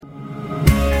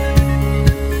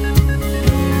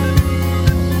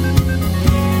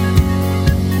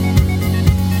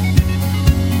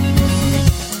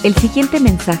El siguiente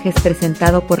mensaje es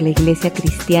presentado por la Iglesia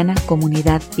Cristiana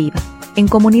Comunidad Viva. En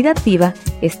Comunidad Viva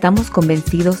estamos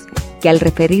convencidos que al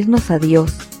referirnos a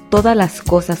Dios, todas las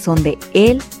cosas son de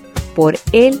Él, por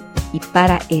Él y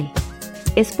para Él.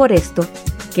 Es por esto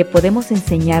que podemos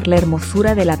enseñar la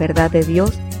hermosura de la verdad de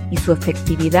Dios y su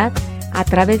efectividad a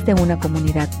través de una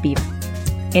comunidad viva.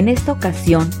 En esta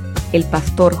ocasión, el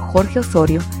pastor Jorge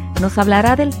Osorio nos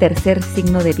hablará del tercer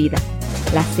signo de vida,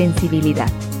 la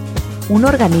sensibilidad. Un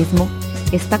organismo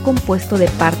está compuesto de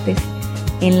partes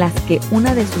en las que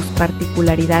una de sus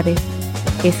particularidades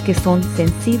es que son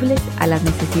sensibles a las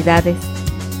necesidades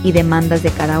y demandas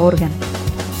de cada órgano.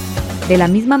 De la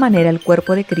misma manera, el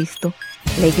cuerpo de Cristo,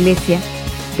 la Iglesia,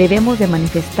 debemos de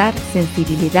manifestar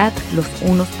sensibilidad los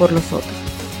unos por los otros.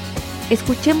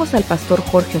 Escuchemos al pastor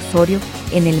Jorge Osorio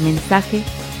en el mensaje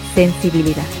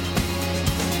Sensibilidad.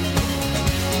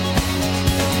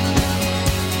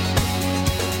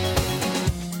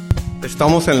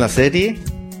 Estamos en la serie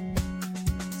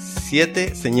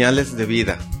 7 señales de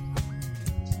vida.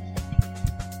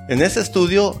 En ese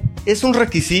estudio es un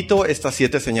requisito estas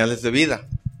 7 señales de vida: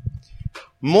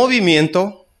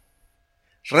 movimiento,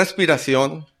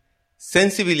 respiración,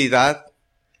 sensibilidad,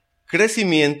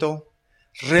 crecimiento,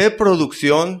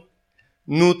 reproducción,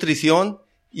 nutrición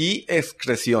y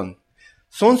excreción.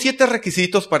 Son 7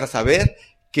 requisitos para saber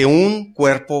que un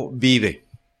cuerpo vive.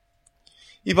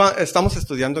 Y estamos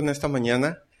estudiando en esta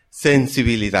mañana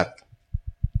sensibilidad.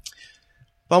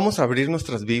 Vamos a abrir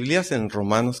nuestras Biblias en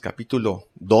Romanos capítulo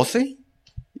 12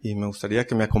 y me gustaría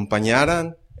que me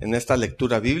acompañaran en esta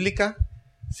lectura bíblica.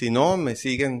 Si no, me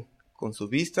siguen con su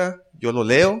vista, yo lo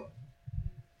leo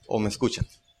o me escuchan.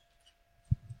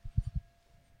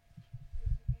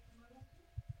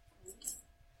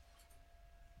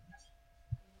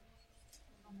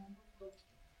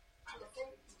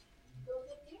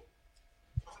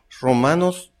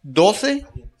 Romanos 12,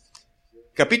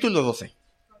 capítulo 12,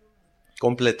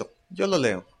 completo. Yo lo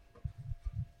leo.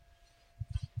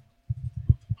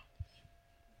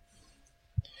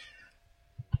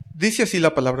 Dice así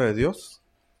la palabra de Dios.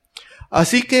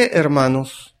 Así que,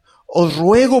 hermanos, os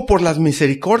ruego por las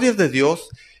misericordias de Dios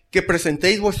que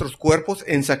presentéis vuestros cuerpos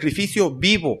en sacrificio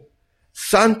vivo,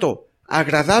 santo,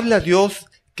 agradable a Dios,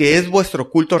 que es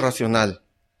vuestro culto racional.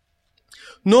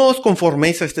 No os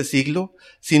conforméis a este siglo,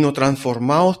 sino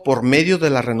transformaos por medio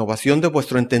de la renovación de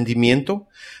vuestro entendimiento,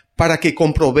 para que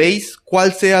comprobéis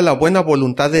cuál sea la buena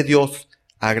voluntad de Dios,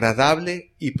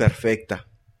 agradable y perfecta.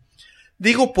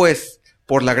 Digo pues,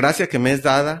 por la gracia que me es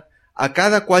dada, a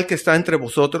cada cual que está entre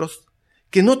vosotros,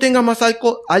 que no tenga más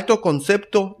alto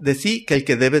concepto de sí que el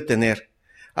que debe tener.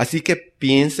 Así que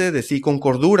piense de sí con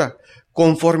cordura,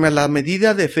 conforme a la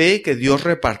medida de fe que Dios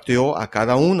repartió a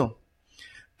cada uno.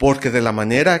 Porque de la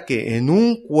manera que en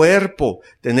un cuerpo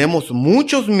tenemos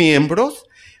muchos miembros,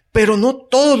 pero no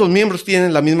todos los miembros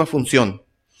tienen la misma función.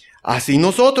 Así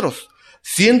nosotros,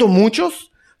 siendo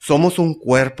muchos, somos un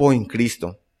cuerpo en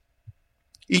Cristo.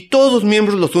 Y todos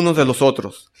miembros los unos de los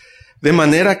otros. De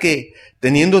manera que,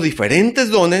 teniendo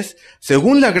diferentes dones,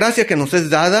 según la gracia que nos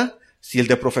es dada, si el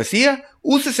de profecía,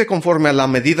 úsese conforme a la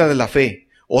medida de la fe,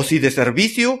 o si de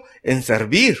servicio, en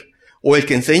servir, o el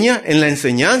que enseña, en la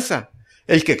enseñanza,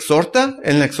 el que exhorta,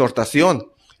 en la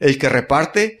exhortación, el que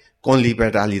reparte, con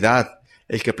liberalidad,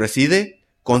 el que preside,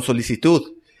 con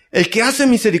solicitud, el que hace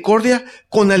misericordia,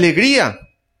 con alegría.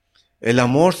 El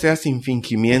amor sea sin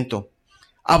fingimiento.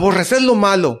 Aborreced lo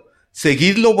malo,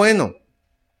 seguid lo bueno.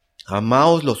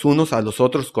 Amaos los unos a los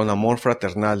otros con amor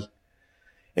fraternal.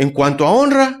 En cuanto a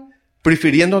honra,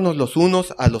 prefiriéndonos los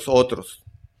unos a los otros.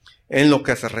 En lo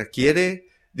que se requiere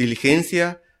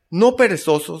diligencia, no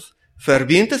perezosos,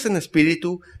 fervientes en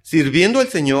espíritu, sirviendo al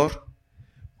Señor,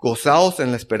 gozaos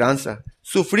en la esperanza,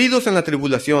 sufridos en la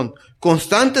tribulación,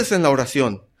 constantes en la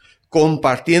oración,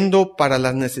 compartiendo para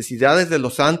las necesidades de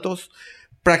los santos,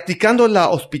 practicando la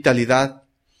hospitalidad.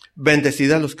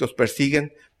 Bendecid a los que os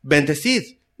persiguen,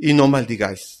 bendecid y no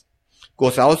maldigáis.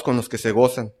 Gozaos con los que se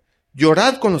gozan,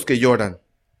 llorad con los que lloran.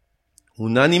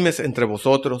 Unánimes entre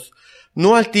vosotros,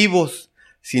 no altivos,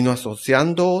 sino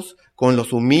asociándoos con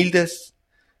los humildes.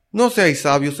 No seáis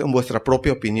sabios en vuestra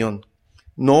propia opinión.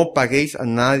 No paguéis a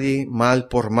nadie mal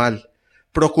por mal.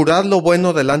 Procurad lo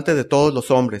bueno delante de todos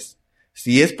los hombres.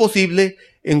 Si es posible,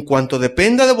 en cuanto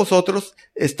dependa de vosotros,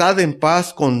 estad en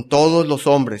paz con todos los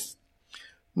hombres.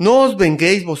 No os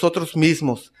venguéis vosotros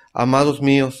mismos, amados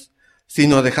míos,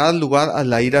 sino dejad lugar a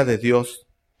la ira de Dios.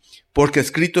 Porque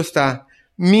escrito está,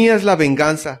 mía es la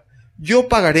venganza, yo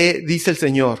pagaré, dice el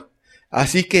Señor.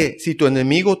 Así que, si tu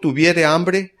enemigo tuviere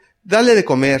hambre, dale de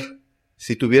comer.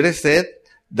 Si tuviere sed,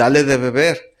 dale de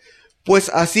beber. Pues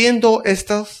haciendo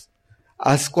estas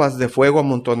ascuas de fuego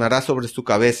amontonará sobre tu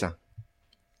cabeza.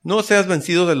 No seas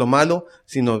vencido de lo malo,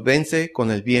 sino vence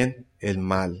con el bien el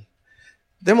mal.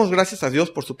 Demos gracias a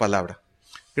Dios por su palabra.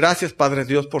 Gracias, Padre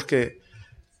Dios, porque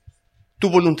tu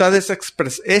voluntad es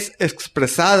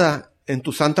expresada en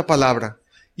tu santa palabra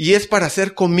y es para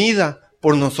hacer comida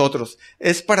por nosotros.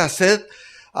 Es para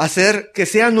hacer que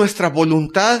sea nuestra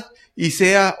voluntad y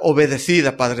sea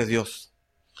obedecida, Padre Dios.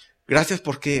 Gracias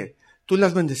porque tú la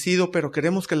has bendecido, pero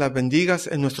queremos que la bendigas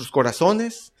en nuestros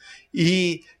corazones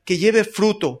y que lleve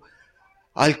fruto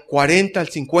al 40, al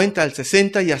 50, al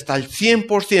 60 y hasta al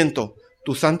 100%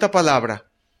 tu santa palabra.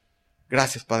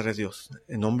 Gracias, Padre Dios.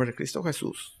 En nombre de Cristo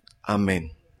Jesús.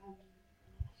 Amén.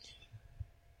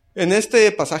 En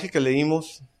este pasaje que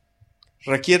leímos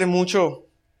requiere mucho,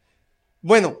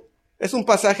 es un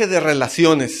pasaje de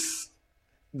relaciones,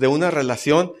 de una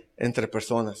relación entre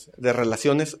personas, de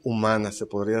relaciones humanas, se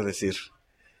podría decir.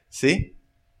 ¿Sí?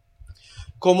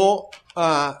 Cómo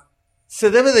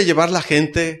se debe de llevar la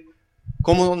gente,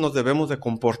 cómo nos debemos de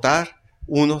comportar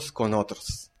unos con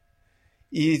otros.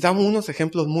 Y damos unos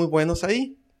ejemplos muy buenos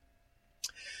ahí.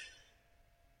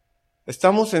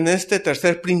 Estamos en este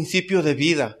tercer principio de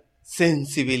vida,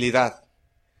 sensibilidad.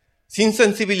 Sin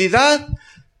sensibilidad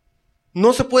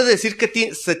no se puede decir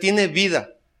que se tiene vida.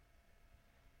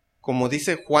 Como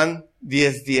dice Juan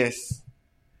 10:10.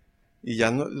 Y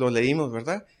ya lo leímos,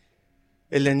 ¿verdad?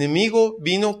 El enemigo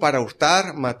vino para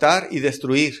hurtar, matar y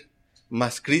destruir.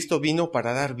 Mas Cristo vino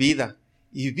para dar vida.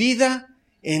 Y vida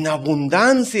en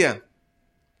abundancia.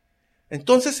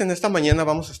 Entonces, en esta mañana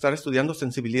vamos a estar estudiando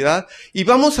sensibilidad y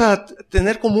vamos a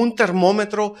tener como un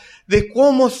termómetro de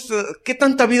qué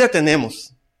tanta vida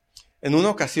tenemos. En una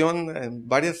ocasión,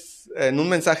 en un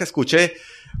mensaje escuché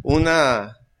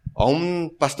a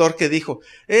un pastor que dijo,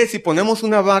 si ponemos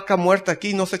una vaca muerta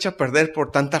aquí no se echa a perder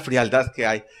por tanta frialdad que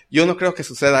hay. Yo no creo que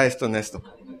suceda esto en esto.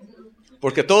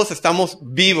 Porque todos estamos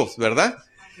vivos, ¿verdad?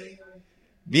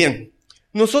 Bien,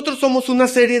 nosotros somos una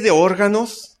serie de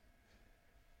órganos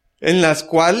en las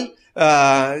cuales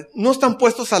no están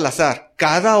puestos al azar.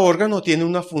 Cada órgano tiene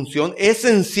una función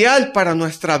esencial para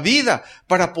nuestra vida,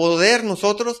 para poder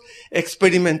nosotros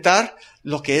experimentar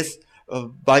lo que es,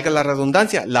 valga la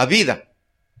redundancia, la vida.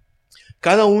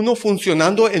 Cada uno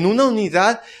funcionando en una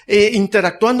unidad,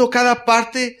 interactuando cada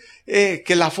parte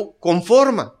que la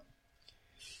conforma.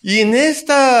 Y en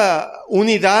esta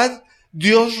unidad,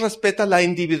 Dios respeta la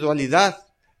individualidad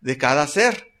de cada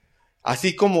ser.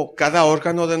 Así como cada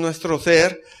órgano de nuestro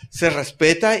ser se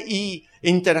respeta y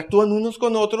interactúan unos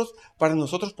con otros para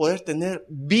nosotros poder tener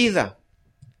vida.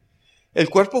 El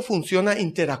cuerpo funciona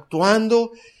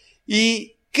interactuando.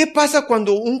 ¿Y qué pasa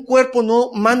cuando un cuerpo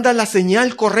no manda la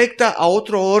señal correcta a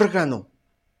otro órgano?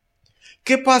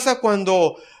 ¿Qué pasa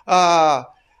cuando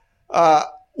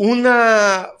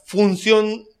una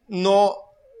función no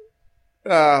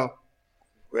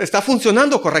está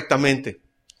funcionando correctamente?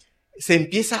 Se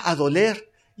empieza a doler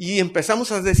y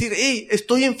empezamos a decir,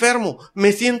 estoy enfermo,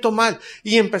 me siento mal.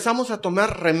 Y empezamos a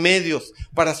tomar remedios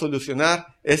para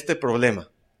solucionar este problema.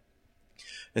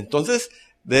 Entonces,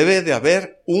 debe de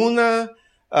haber una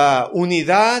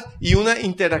unidad y una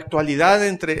interactualidad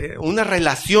una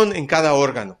relación en cada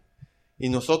órgano. Y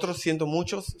nosotros, siendo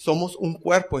muchos, somos un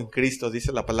cuerpo en Cristo,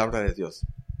 dice la palabra de Dios.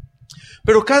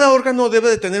 Pero cada órgano debe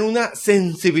de tener una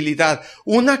sensibilidad,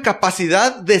 una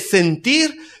capacidad de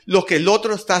sentir lo que el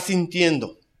otro está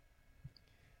sintiendo.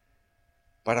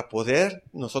 Para poder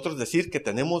nosotros decir que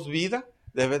tenemos vida,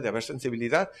 debe de haber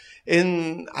sensibilidad.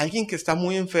 En alguien que está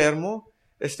muy enfermo,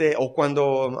 o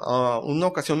cuando una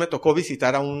ocasión me tocó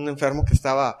visitar a un enfermo que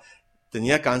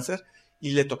tenía cáncer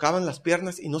y le tocaban las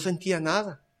piernas y no sentía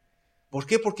nada. ¿Por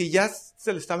qué? Porque ya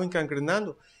se le estaba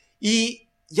encangrenando. Y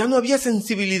ya no había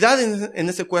sensibilidad en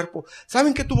ese cuerpo.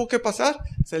 ¿Saben qué tuvo que pasar?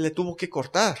 Se le tuvo que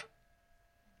cortar.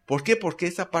 ¿Por qué? Porque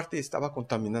esa parte estaba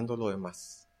contaminando lo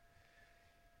demás.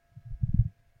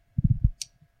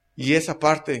 Y esa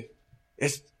parte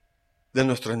es de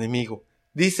nuestro enemigo.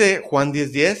 Dice Juan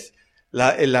 10:10,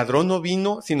 el ladrón no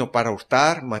vino sino para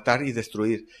hurtar, matar y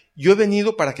destruir. Yo he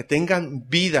venido para que tengan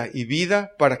vida y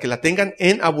vida para que la tengan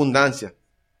en abundancia.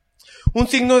 Un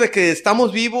signo de que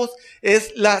estamos vivos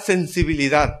es la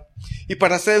sensibilidad. Y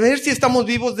para saber si estamos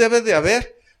vivos debe de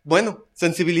haber,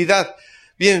 sensibilidad.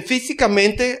 Bien,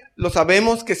 físicamente lo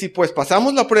sabemos que si pues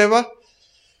pasamos la prueba,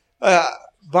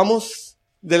 vamos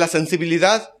de la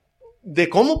sensibilidad, de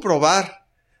cómo probar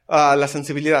la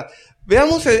sensibilidad.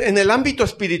 Veamos en el ámbito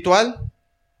espiritual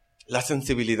la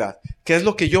sensibilidad, que es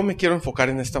lo que yo me quiero enfocar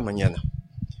en esta mañana.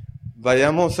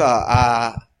 Vayamos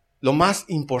a lo más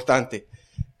importante.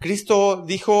 Cristo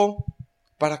dijo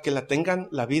para que la tengan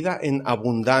la vida en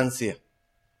abundancia.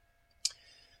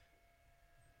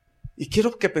 Y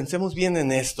quiero que pensemos bien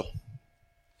en esto.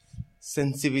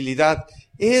 Sensibilidad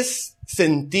es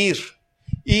sentir.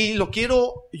 Y lo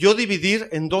quiero yo dividir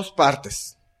en dos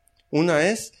partes. Una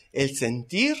es el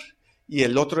sentir y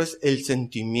el otro es el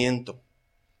sentimiento.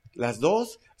 Las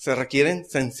dos se requieren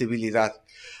sensibilidad.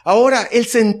 Ahora, el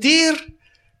sentir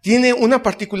tiene una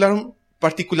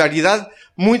particularidad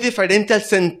muy diferente al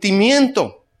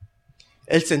sentimiento.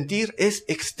 El sentir es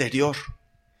exterior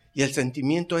y el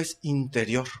sentimiento es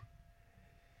interior.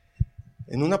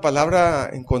 En una palabra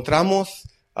encontramos,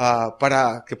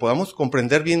 para que podamos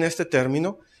comprender bien este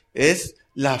término, es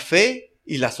la fe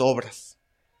y las obras.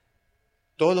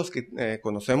 Todos los que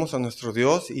conocemos a nuestro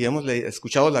Dios y hemos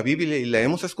escuchado la Biblia y la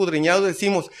hemos escudriñado,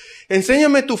 decimos,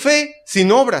 enséñame tu fe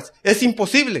sin obras, es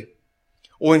imposible.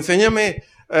 O enséñame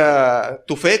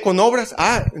tu fe con obras,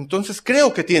 entonces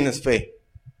creo que tienes fe.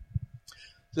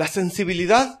 La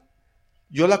sensibilidad,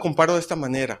 yo la comparo de esta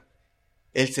manera.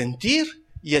 El sentir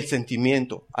y el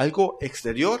sentimiento, algo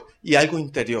exterior y algo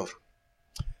interior.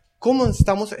 ¿Cómo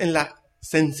estamos en la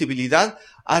sensibilidad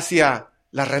hacia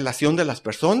la relación de las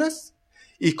personas?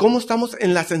 ¿Y cómo estamos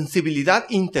en la sensibilidad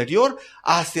interior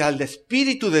hacia el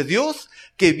Espíritu de Dios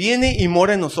que viene y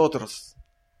mora en nosotros?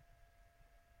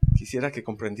 Quisiera que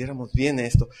comprendiéramos bien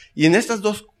esto. Y en estas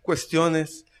dos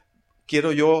cuestiones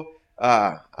quiero yo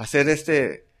hacer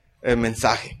este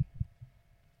mensaje.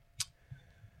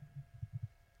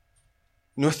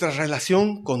 Nuestra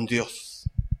relación con Dios.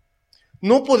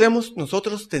 No podemos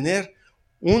nosotros tener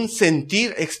un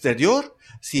sentir exterior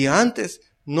si antes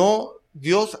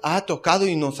Dios ha tocado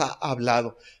y nos ha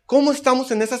hablado. ¿Cómo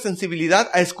estamos en esa sensibilidad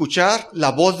a escuchar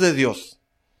la voz de Dios?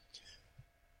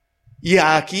 Y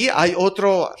aquí hay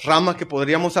otra rama que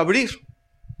podríamos abrir.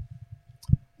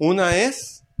 Una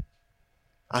es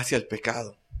hacia el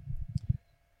pecado.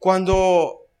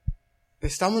 Cuando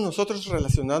estamos nosotros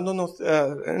relacionándonos,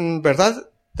 en verdad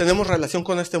tenemos relación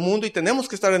con este mundo y tenemos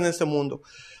que estar en este mundo.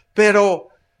 Pero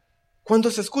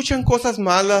cuando se escuchan cosas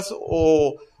malas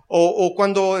o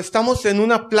cuando estamos en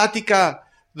una plática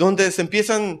donde se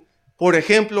empiezan, por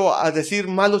ejemplo, a decir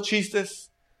malos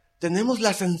chistes, tenemos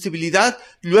la sensibilidad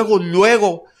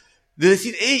luego de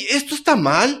decir, hey, esto está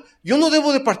mal, yo no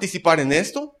debo de participar en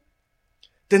esto.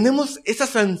 Tenemos esa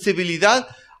sensibilidad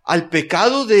al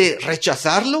pecado de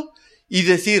rechazarlo y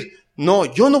decir, no,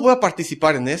 yo no voy a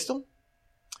participar en esto.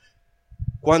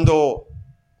 Cuando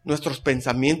nuestros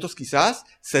pensamientos quizás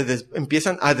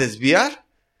empiezan a desviar,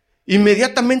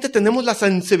 inmediatamente tenemos la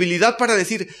sensibilidad para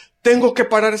decir, tengo que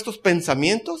parar estos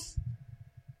pensamientos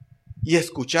y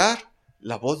escuchar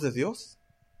la voz de Dios.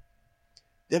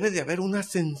 Debe de haber una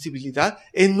sensibilidad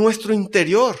en nuestro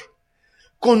interior,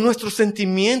 con nuestros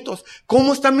sentimientos.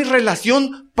 ¿Cómo está mi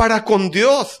relación para con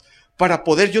Dios? Para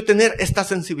poder yo tener esta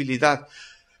sensibilidad.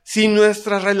 Si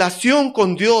nuestra relación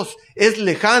con Dios es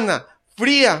lejana,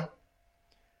 fría,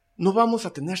 no vamos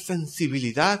a tener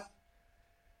sensibilidad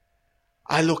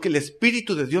a lo que el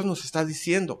Espíritu de Dios nos está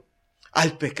diciendo,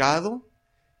 al pecado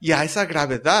y a esa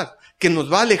gravedad que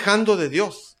nos va alejando de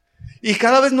Dios. Y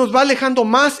cada vez nos va alejando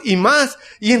más,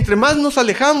 y entre más nos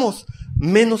alejamos,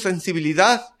 menos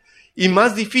sensibilidad y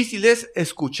más difícil es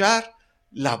escuchar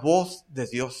la voz de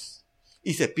Dios.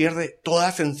 Y se pierde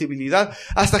toda sensibilidad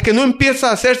hasta que no empieza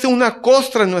a hacerse una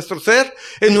costra en nuestro ser,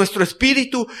 en nuestro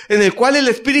espíritu, en el cual el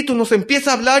Espíritu nos empieza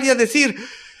a hablar y a decir,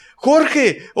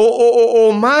 Jorge,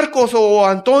 o Marcos, o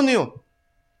Antonio,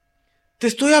 te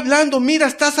estoy hablando, mira,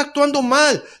 estás actuando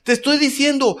mal. Te estoy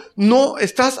diciendo, no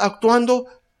estás actuando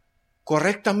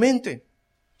correctamente.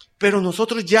 Pero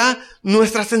nosotros ya,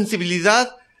 nuestra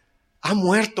sensibilidad ha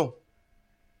muerto.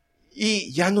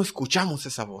 Y ya no escuchamos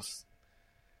esa voz.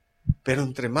 Pero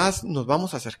entre más nos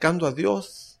vamos acercando a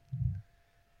Dios.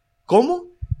 ¿Cómo?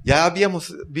 Ya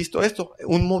habíamos visto esto,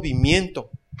 un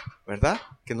movimiento, ¿verdad?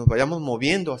 Que nos vayamos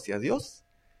moviendo hacia Dios.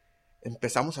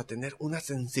 Empezamos a tener una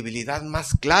sensibilidad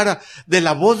más clara de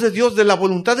la voz de Dios, de la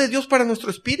voluntad de Dios para nuestro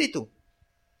espíritu.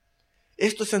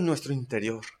 Esto es en nuestro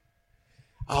interior.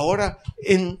 Ahora,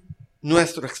 en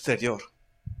nuestro exterior.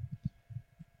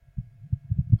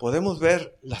 ¿Podemos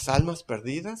ver las almas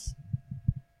perdidas?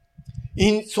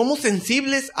 ¿Y somos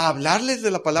sensibles a hablarles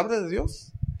de la palabra de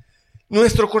Dios?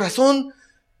 Nuestro corazón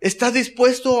está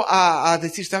dispuesto a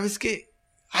decir, ¿sabes qué?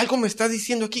 Algo me está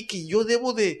diciendo aquí que yo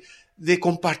debo de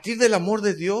compartir del amor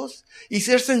de Dios y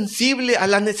ser sensible a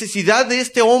la necesidad de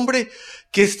este hombre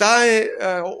que está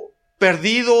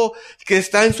perdido, que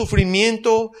está en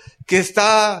sufrimiento, que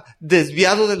está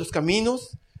desviado de los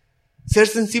caminos. Ser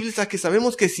sensibles a que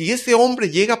sabemos que si ese hombre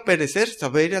llega a perecer, se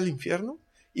va a ir al infierno.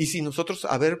 Y si nosotros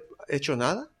haber hecho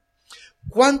nada.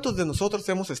 ¿Cuántos de nosotros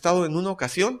hemos estado en una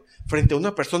ocasión frente a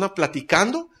una persona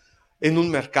platicando en un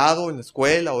mercado, en la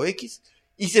escuela o X,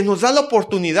 y se nos da la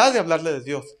oportunidad de hablarle de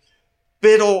Dios.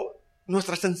 Pero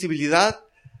nuestra sensibilidad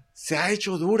se ha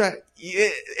hecho dura y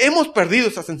hemos perdido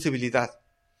esa sensibilidad.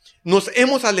 Nos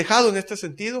hemos alejado en este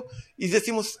sentido y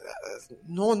decimos,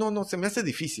 no, se me hace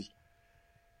difícil.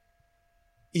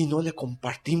 Y no le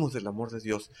compartimos el amor de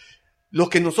Dios. Lo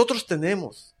que nosotros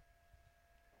tenemos,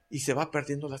 y se va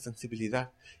perdiendo la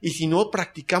sensibilidad. Y si no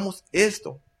practicamos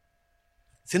esto,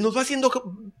 se nos va haciendo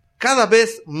cada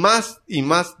vez más y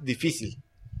más difícil.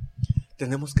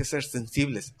 Tenemos que ser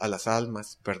sensibles a las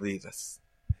almas perdidas.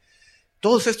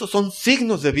 Todos estos son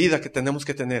signos de vida que tenemos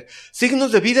que tener.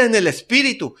 Signos de vida en el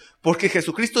Espíritu. Porque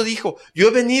Jesucristo dijo, yo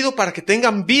he venido para que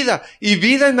tengan vida y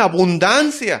vida en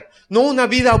abundancia. No una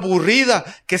vida aburrida,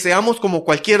 que seamos como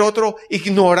cualquier otro,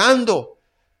 ignorando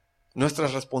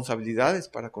nuestras responsabilidades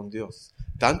para con Dios.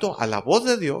 Tanto a la voz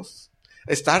de Dios,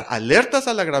 estar alertas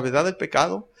a la gravedad del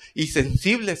pecado y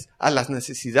sensibles a las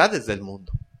necesidades del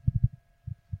mundo.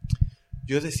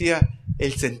 Yo decía,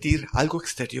 el sentir algo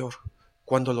exterior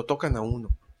cuando lo tocan a uno.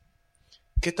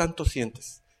 ¿Qué tanto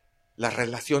sientes? La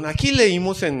relación. Aquí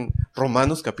leímos en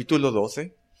Romanos capítulo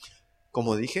 12,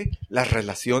 como dije, las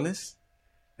relaciones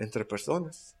entre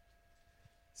personas.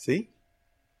 ¿Sí?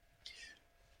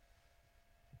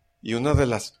 Y uno de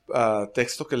los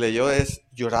textos que leyó es,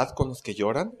 llorad con los que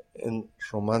lloran, en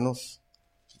Romanos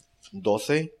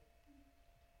 12,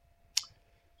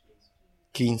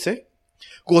 15.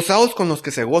 Gozaos con los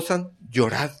que se gozan,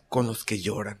 llorad con los que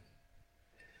lloran.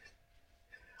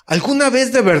 ¿Alguna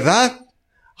vez de verdad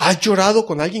has llorado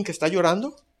con alguien que está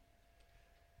llorando?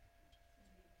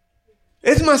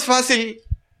 Es más fácil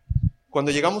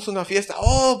cuando llegamos a una fiesta,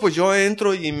 pues yo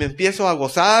entro y me empiezo a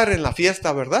gozar en la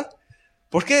fiesta, ¿verdad?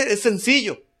 Porque es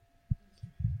sencillo.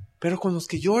 Pero con los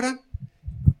que lloran,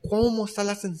 ¿cómo está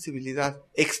la sensibilidad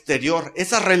exterior?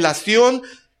 Esa relación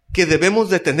que debemos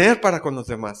de tener para con los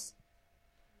demás.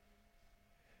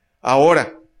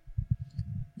 Ahora,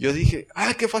 yo dije,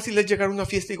 qué fácil es llegar a una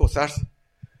fiesta y gozarse.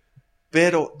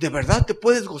 Pero, ¿de verdad te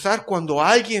puedes gozar cuando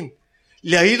a alguien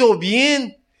le ha ido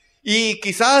bien y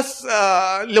quizás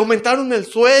le aumentaron el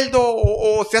sueldo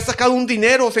o se ha sacado un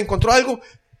dinero o se encontró algo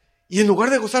y en lugar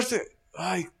de gozarse,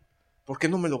 ¿por qué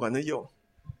no me lo gané yo?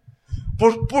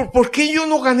 ¿Por qué yo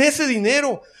no gané ese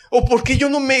dinero? ¿O por qué yo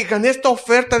no me gané esta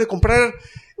oferta de comprar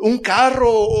un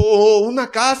carro o una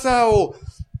casa o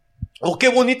qué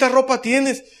bonita ropa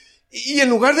tienes? Y en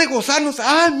lugar de gozarnos,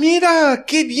 mira,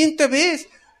 qué bien te ves.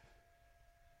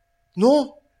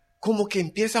 No, como que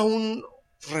empieza un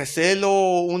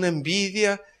recelo, una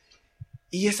envidia,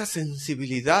 y esa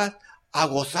sensibilidad a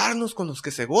gozarnos con los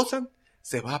que se gozan,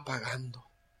 se va apagando.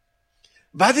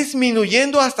 Va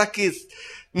disminuyendo hasta que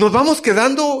nos vamos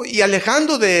quedando y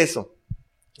alejando de eso.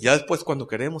 Ya después cuando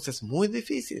queremos es muy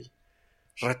difícil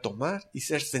retomar y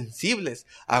ser sensibles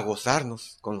a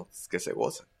gozarnos con los que se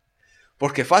gozan.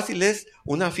 Porque fácil es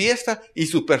una fiesta y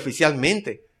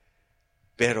superficialmente,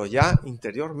 pero ya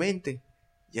interiormente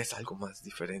ya es algo más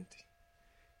diferente.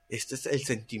 Este es el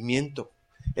sentimiento,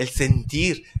 el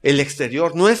sentir, el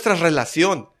exterior, nuestra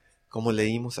relación, como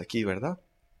leímos aquí, ¿verdad?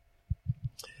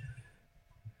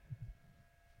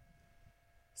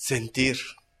 Sentir,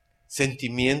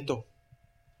 sentimiento,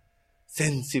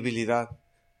 sensibilidad.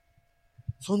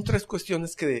 Son tres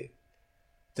cuestiones que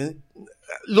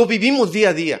lo vivimos día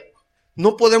a día.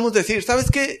 No podemos decir,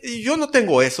 ¿sabes qué? Yo no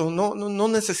tengo eso, no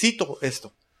necesito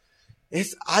esto.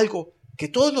 Es algo que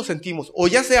todos lo sentimos, o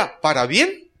ya sea para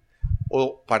bien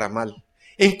o para mal.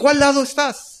 ¿En cuál lado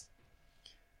estás?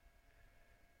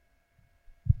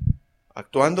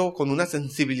 ¿Actuando con una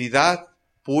sensibilidad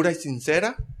pura y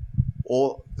sincera?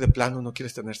 ¿O de plano no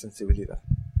quieres tener sensibilidad?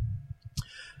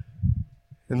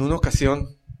 En una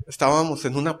ocasión estábamos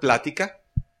en una plática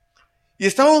y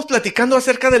estábamos platicando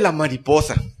acerca de la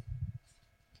mariposa.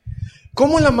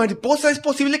 ¿Cómo la mariposa es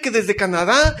posible que desde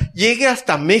Canadá llegue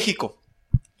hasta México?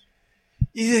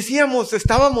 Y decíamos,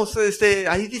 estábamos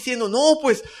ahí diciendo, no,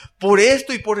 pues por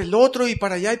esto y por el otro y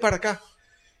para allá y para acá.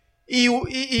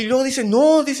 Y luego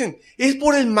dicen, es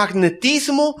por el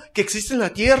magnetismo que existe en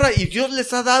la Tierra y Dios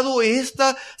les ha dado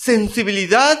esta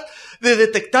sensibilidad de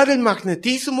detectar el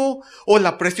magnetismo o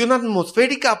la presión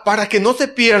atmosférica para que no se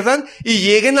pierdan y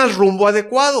lleguen al rumbo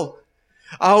adecuado.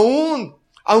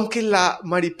 Aunque la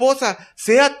mariposa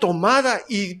sea tomada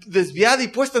y desviada y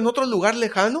puesta en otro lugar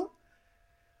lejano,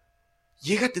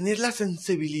 llega a tener la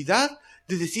sensibilidad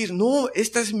de decir, no,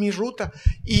 esta es mi ruta.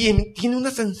 Y tiene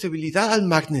una sensibilidad al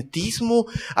magnetismo,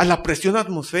 a la presión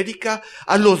atmosférica,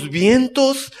 a los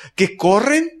vientos que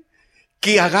corren,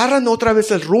 que agarran otra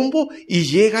vez el rumbo y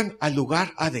llegan al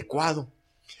lugar adecuado.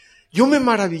 Yo me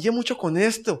maravillé mucho con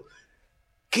esto.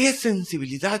 ¿Qué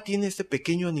sensibilidad tiene este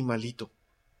pequeño animalito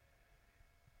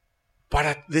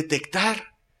para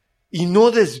detectar y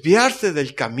no desviarse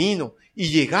del camino y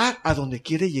llegar a donde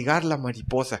quiere llegar la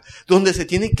mariposa, donde se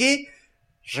tiene que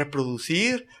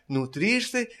reproducir,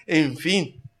 nutrirse, en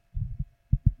fin?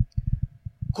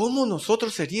 ¿Cómo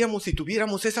nosotros seríamos si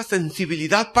tuviéramos esa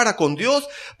sensibilidad para con Dios,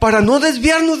 para no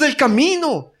desviarnos del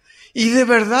camino? Y de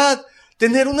verdad,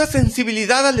 tener una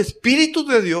sensibilidad al Espíritu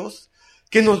de Dios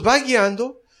que nos va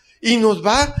guiando y nos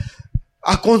va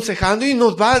aconsejando y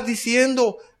nos va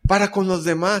diciendo para con los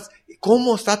demás.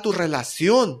 ¿Cómo está tu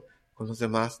relación con los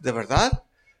demás? ¿De verdad?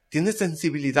 ¿Tienes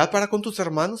sensibilidad para con tus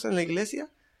hermanos en la iglesia?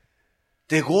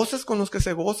 ¿Te gozas con los que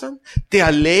se gozan? ¿Te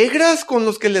alegras con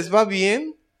los que les va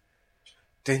bien?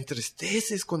 ¿Te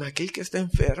entristeces con aquel que está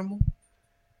enfermo?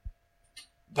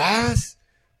 Vas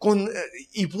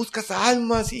y buscas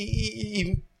almas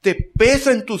y te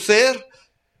pesa en tu ser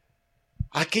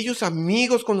aquellos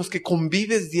amigos con los que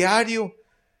convives diario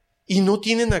y no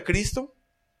tienen a Cristo.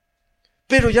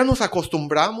 Pero ya nos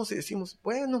acostumbramos y decimos,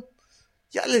 bueno,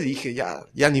 ya le dije,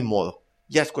 ya ni modo,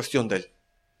 ya es cuestión de él.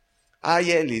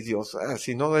 Ay, él y Dios,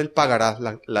 si no, él pagará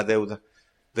la deuda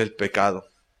del pecado.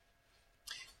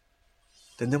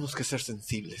 Tenemos que ser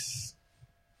sensibles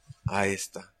a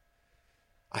esta.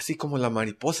 Así como la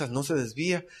mariposa no se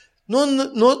desvía, no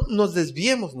nos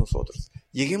desviemos nosotros.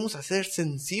 Lleguemos a ser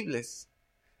sensibles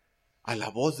a la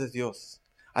voz de Dios,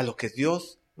 a lo que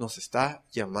Dios nos está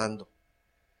llamando.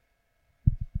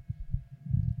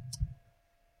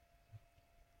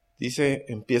 Dice,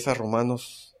 empieza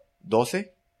Romanos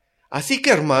 12. Así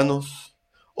que, hermanos,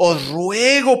 os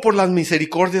ruego por las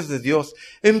misericordias de Dios.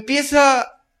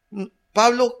 Empieza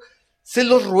Pablo, se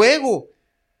los ruego.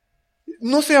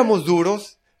 No seamos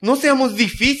duros, no seamos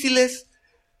difíciles.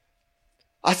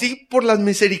 Así por las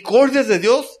misericordias de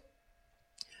Dios,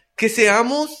 que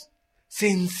seamos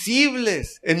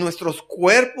sensibles en nuestros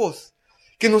cuerpos,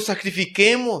 que nos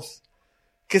sacrifiquemos,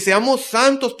 que seamos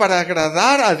santos para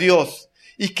agradar a Dios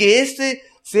y que este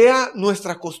sea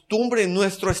nuestra costumbre,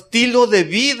 nuestro estilo de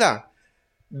vida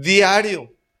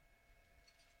diario,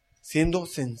 siendo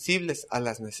sensibles a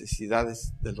las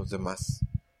necesidades de los demás.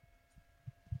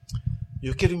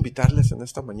 Yo quiero invitarles en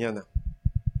esta mañana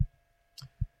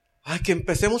a que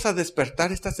empecemos a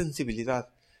despertar esta sensibilidad.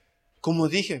 Como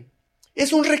dije,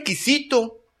 es un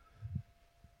requisito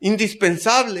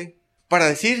indispensable para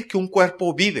decir que un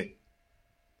cuerpo vive.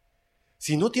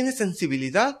 Si no tiene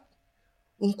sensibilidad,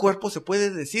 un cuerpo se puede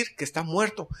decir que está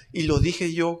muerto. Y lo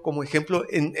dije yo como ejemplo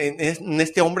en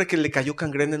este hombre que le cayó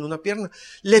gangrena en una pierna.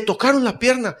 Le tocaron la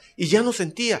pierna y ya no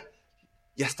sentía.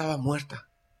 Ya estaba muerta.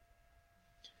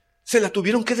 Se la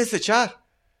tuvieron que desechar.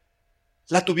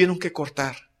 La tuvieron que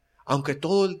cortar. Aunque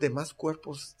todo el demás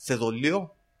cuerpo se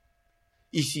dolió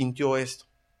y sintió esto.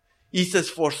 Y se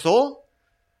esforzó.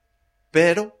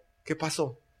 Pero, ¿qué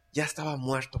pasó? Ya estaba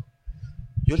muerto.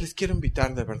 Yo les quiero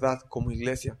invitar de verdad como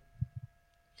iglesia.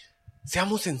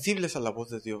 Seamos sensibles a la voz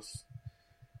de Dios.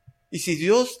 Y si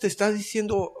Dios te está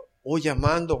diciendo o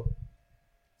llamando,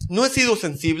 no he sido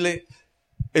sensible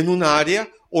en una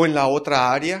área o en la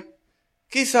otra área.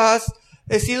 Quizás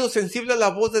he sido sensible a la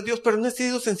voz de Dios, pero no he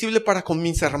sido sensible para con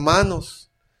mis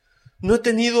hermanos. No he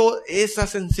tenido esa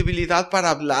sensibilidad para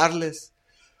hablarles.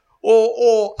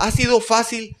 O ha sido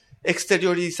fácil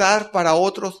exteriorizar para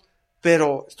otros,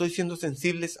 pero estoy siendo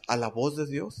sensibles a la voz de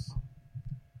Dios.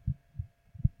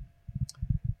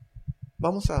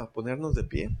 Vamos a ponernos de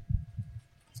pie.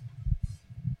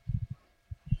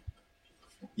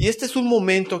 Y este es un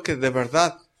momento que de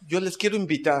verdad yo les quiero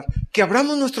invitar, que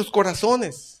abramos nuestros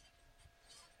corazones,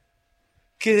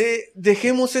 que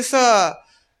dejemos esa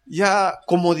ya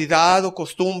comodidad o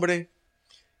costumbre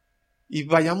y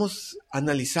vayamos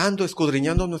analizando,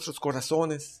 escudriñando nuestros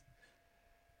corazones.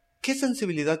 ¿Qué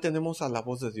sensibilidad tenemos a la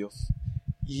voz de Dios?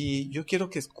 Y yo quiero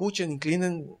que escuchen,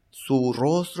 inclinen su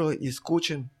rostro y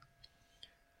escuchen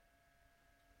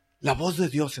la voz de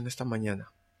Dios en esta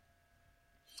mañana.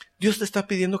 Dios te está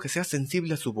pidiendo que seas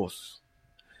sensible a su voz.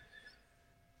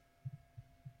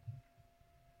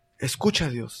 Escucha a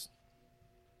Dios.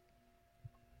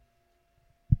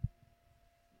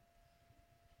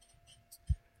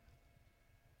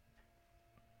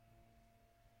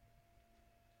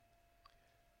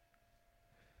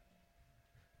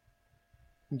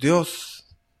 Dios,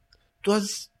 tú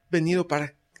has venido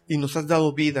y nos has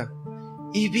dado vida.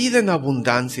 Y vida en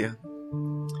abundancia.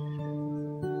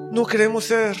 No queremos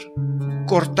ser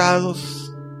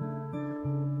cortados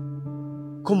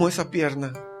como esa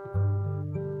pierna.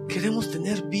 Queremos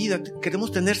tener vida,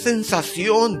 queremos tener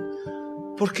sensación,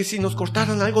 porque si nos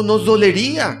cortaran algo nos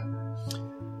dolería.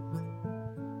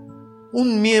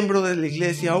 un miembro de la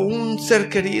iglesia, un ser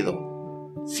querido,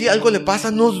 si algo le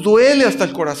pasa, nos duele hasta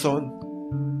el corazón.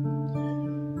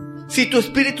 Si tu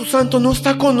Espíritu Santo no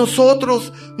está con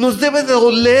nosotros, nos debe de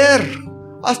doler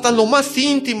hasta lo más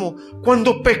íntimo.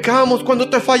 Cuando pecamos, cuando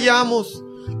te fallamos,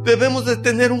 debemos de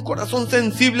tener un corazón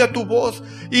sensible a tu voz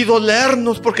y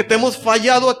dolernos porque te hemos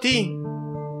fallado a ti.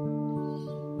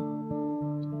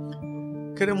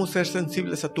 Queremos ser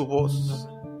sensibles a tu voz.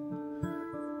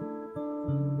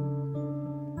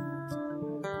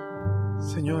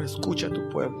 Señor, escucha a tu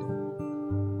pueblo.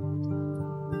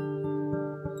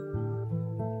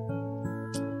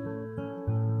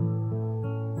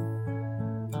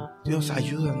 Dios,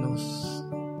 ayúdanos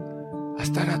a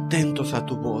estar atentos a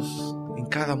tu voz en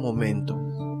cada momento.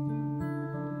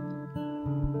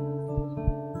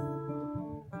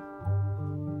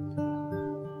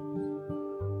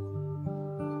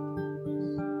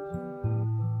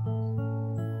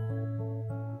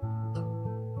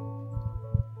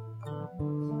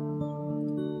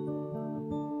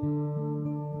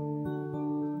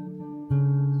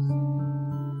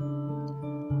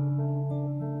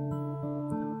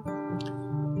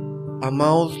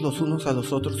 Amaos los unos a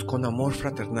los otros con amor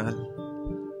fraternal.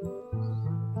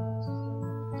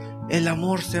 El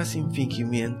amor sea sin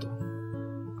fingimiento.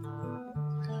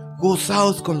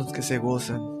 Gozaos con los que se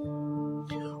gozan.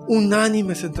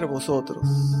 Unánimes entre vosotros.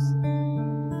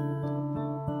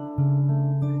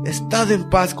 Estad en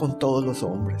paz con todos los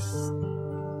hombres.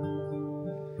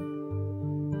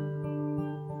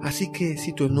 Así que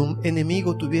si tu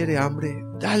enemigo tuviere hambre,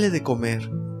 dale de comer.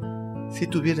 Si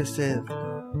tuviere sed,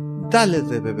 dale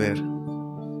de beber.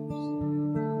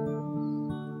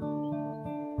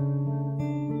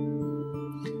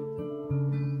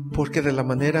 Porque de la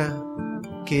manera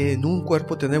que en un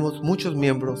cuerpo tenemos muchos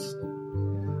miembros,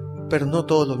 pero no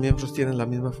todos los miembros tienen la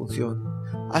misma función,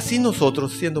 así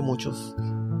nosotros, siendo muchos,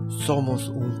 somos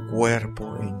un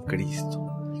cuerpo en Cristo,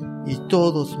 y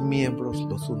todos miembros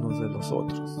los unos de los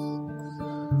otros.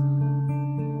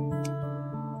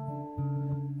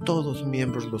 Todos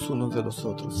miembros los unos de los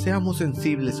otros. Seamos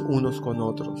sensibles unos con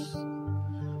otros.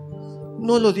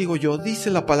 No lo digo yo,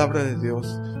 dice la palabra de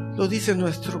Dios, lo dice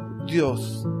nuestro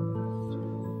Dios.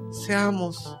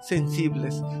 Seamos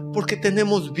sensibles porque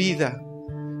tenemos vida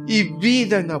y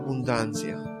vida en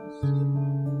abundancia.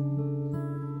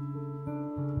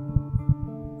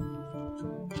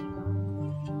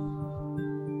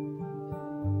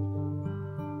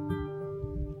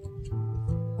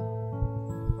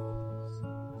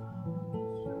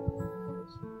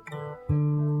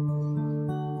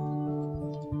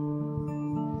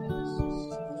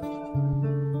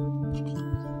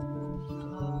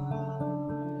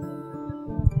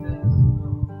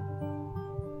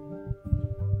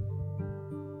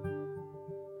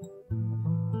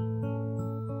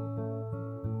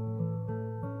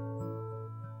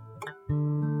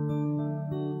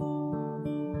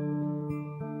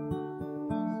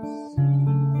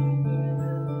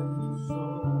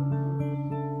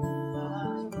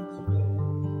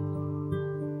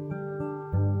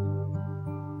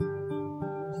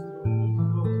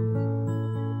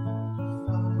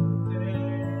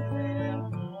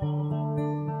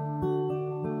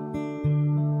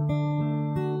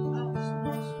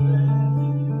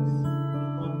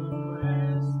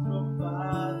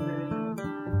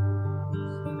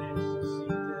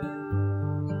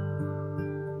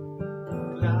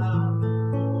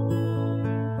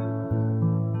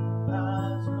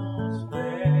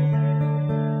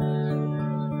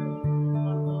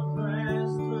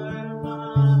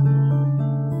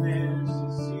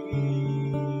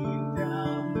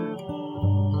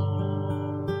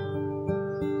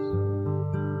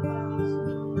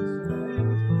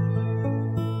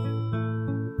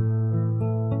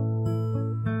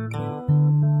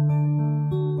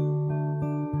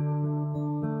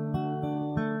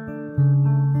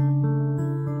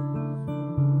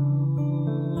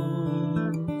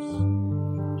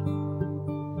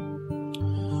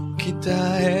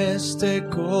 Quita este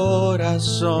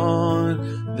corazón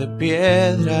de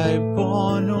piedra y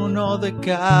pon uno de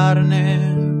carne,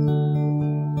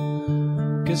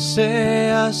 que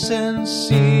sea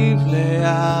sensible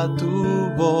a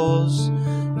tu voz,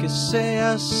 que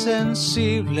sea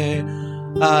sensible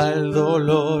al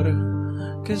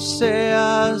dolor, que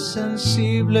sea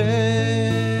sensible.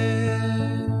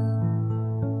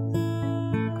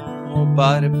 Oh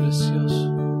Padre precioso,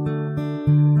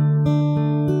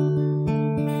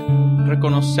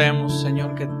 reconocemos,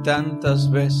 Señor, que tantas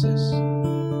veces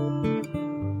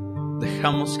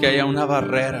dejamos que haya una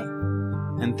barrera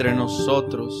entre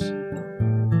nosotros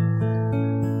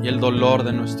y el dolor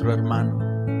de nuestro hermano.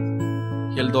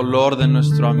 y el dolor de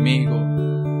nuestro amigo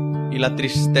y la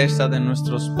tristeza de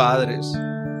nuestros padres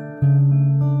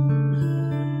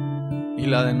y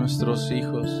la de nuestros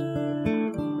hijos.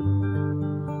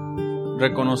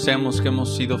 Reconocemos que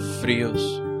hemos sido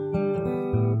fríos,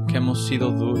 que hemos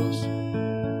sido duros.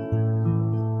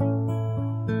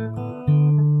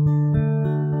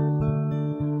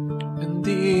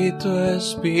 Bendito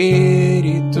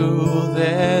Espíritu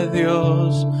de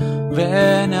Dios,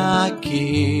 ven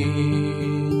aquí.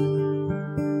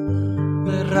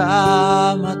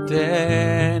 Derrámate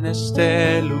en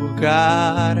este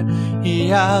lugar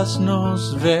y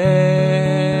haznos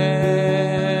ver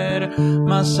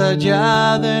más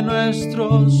allá de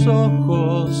nuestros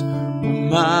ojos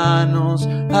humanos,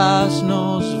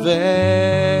 haznos ver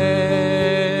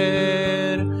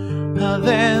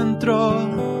adentro,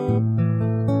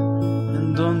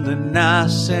 en donde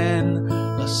nacen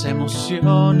las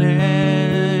emociones,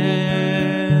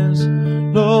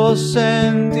 los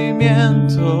sentimientos.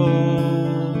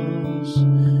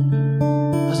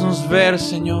 Haznos ver,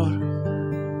 Señor,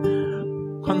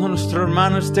 cuando nuestro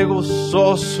hermano esté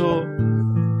gozoso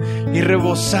y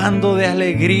rebosando de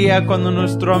alegría, cuando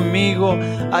nuestro amigo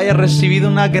haya recibido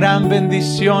una gran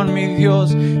bendición, mi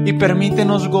Dios, y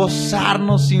permítenos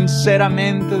gozarnos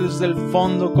sinceramente desde el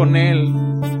fondo con Él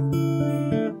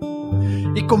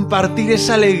y compartir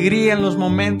esa alegría en los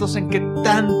momentos en que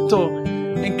tanto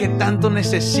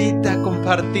necesita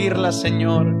compartirla,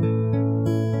 Señor.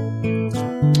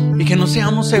 Y que no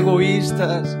seamos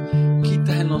egoístas.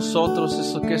 Quita de nosotros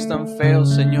eso que es tan feo,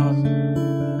 Señor.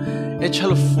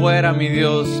 Échalo fuera, mi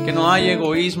Dios. Que no haya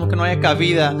egoísmo, que no haya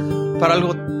cabida para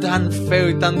algo tan feo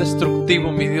y tan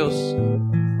destructivo, mi Dios.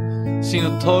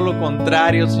 Sino todo lo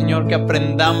contrario, Señor, que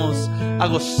aprendamos a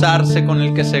gozarse con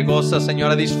el que se goza, Señor,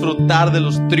 a disfrutar de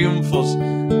los triunfos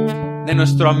de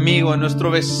nuestro amigo, de nuestro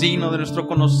vecino, de nuestro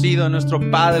conocido, de nuestro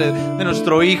padre, de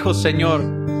nuestro hijo, Señor.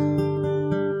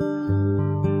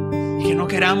 Y que no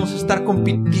queramos estar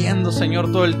compitiendo,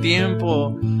 Señor, todo el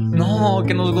tiempo. No,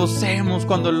 que nos gocemos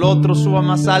cuando el otro suba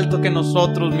más alto que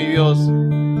nosotros, mi Dios.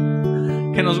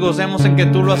 Que nos gocemos en que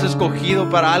tú lo has escogido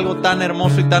para algo tan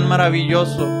hermoso y tan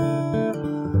maravilloso.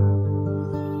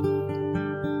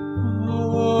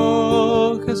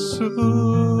 Oh, Jesús,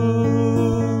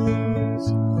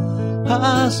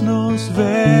 haznos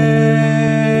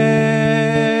ver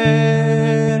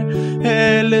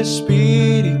el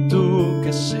Espíritu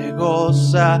que se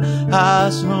goza,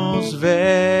 haznos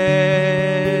ver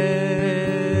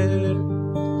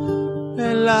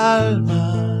el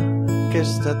alma que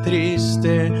está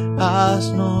triste,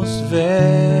 haznos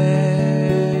ver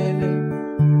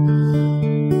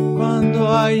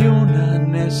cuando hay una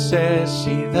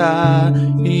necesidad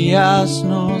y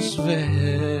haznos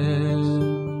ver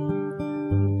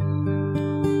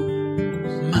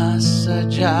más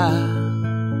allá,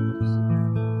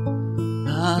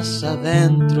 más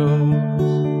adentro,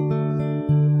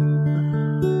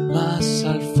 más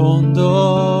al fondo.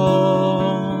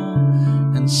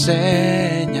 Enséñanos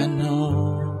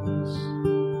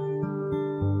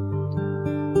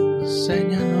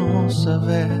a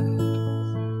ver.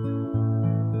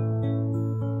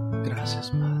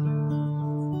 Gracias, Padre.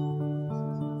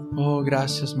 Oh,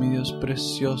 gracias, mi Dios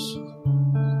precioso.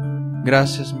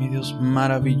 Gracias, mi Dios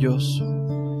maravilloso,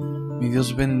 mi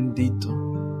Dios bendito.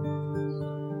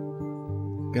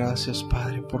 Gracias,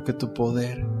 Padre, porque tu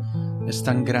poder es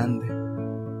tan grande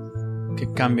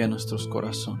que cambia nuestros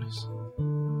corazones.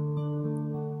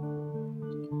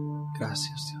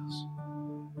 Gracias, Dios,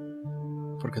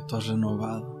 porque tú has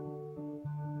renovado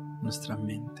nuestra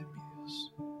mente, mi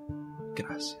Dios.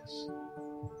 Gracias.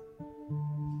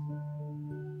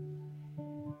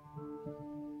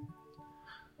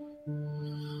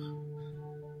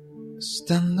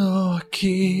 Estando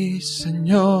aquí,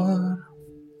 Señor,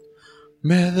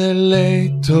 me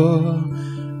deleito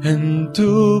en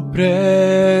tu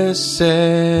presencia.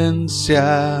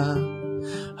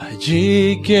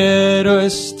 Allí quiero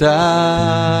estar.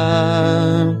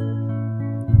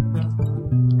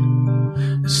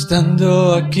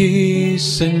 Estando aquí,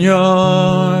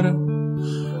 Señor,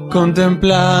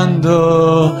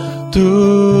 contemplando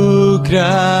tu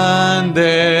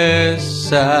grandeza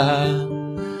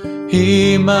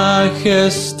y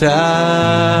majestad.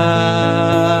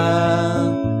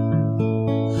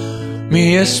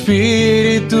 Mi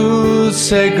espíritu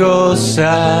se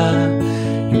goza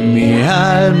y mi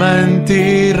alma en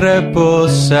ti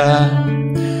reposa,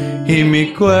 y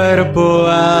mi cuerpo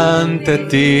ante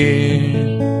ti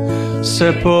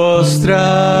se postra.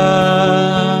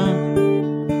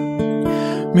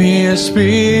 Mi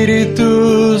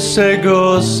espíritu se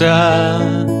goza,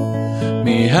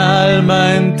 Mi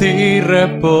alma en ti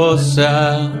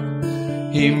reposa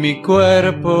y mi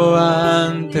cuerpo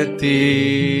ante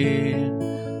ti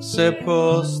se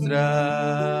postra,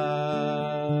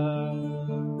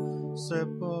 se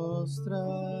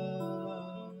postra.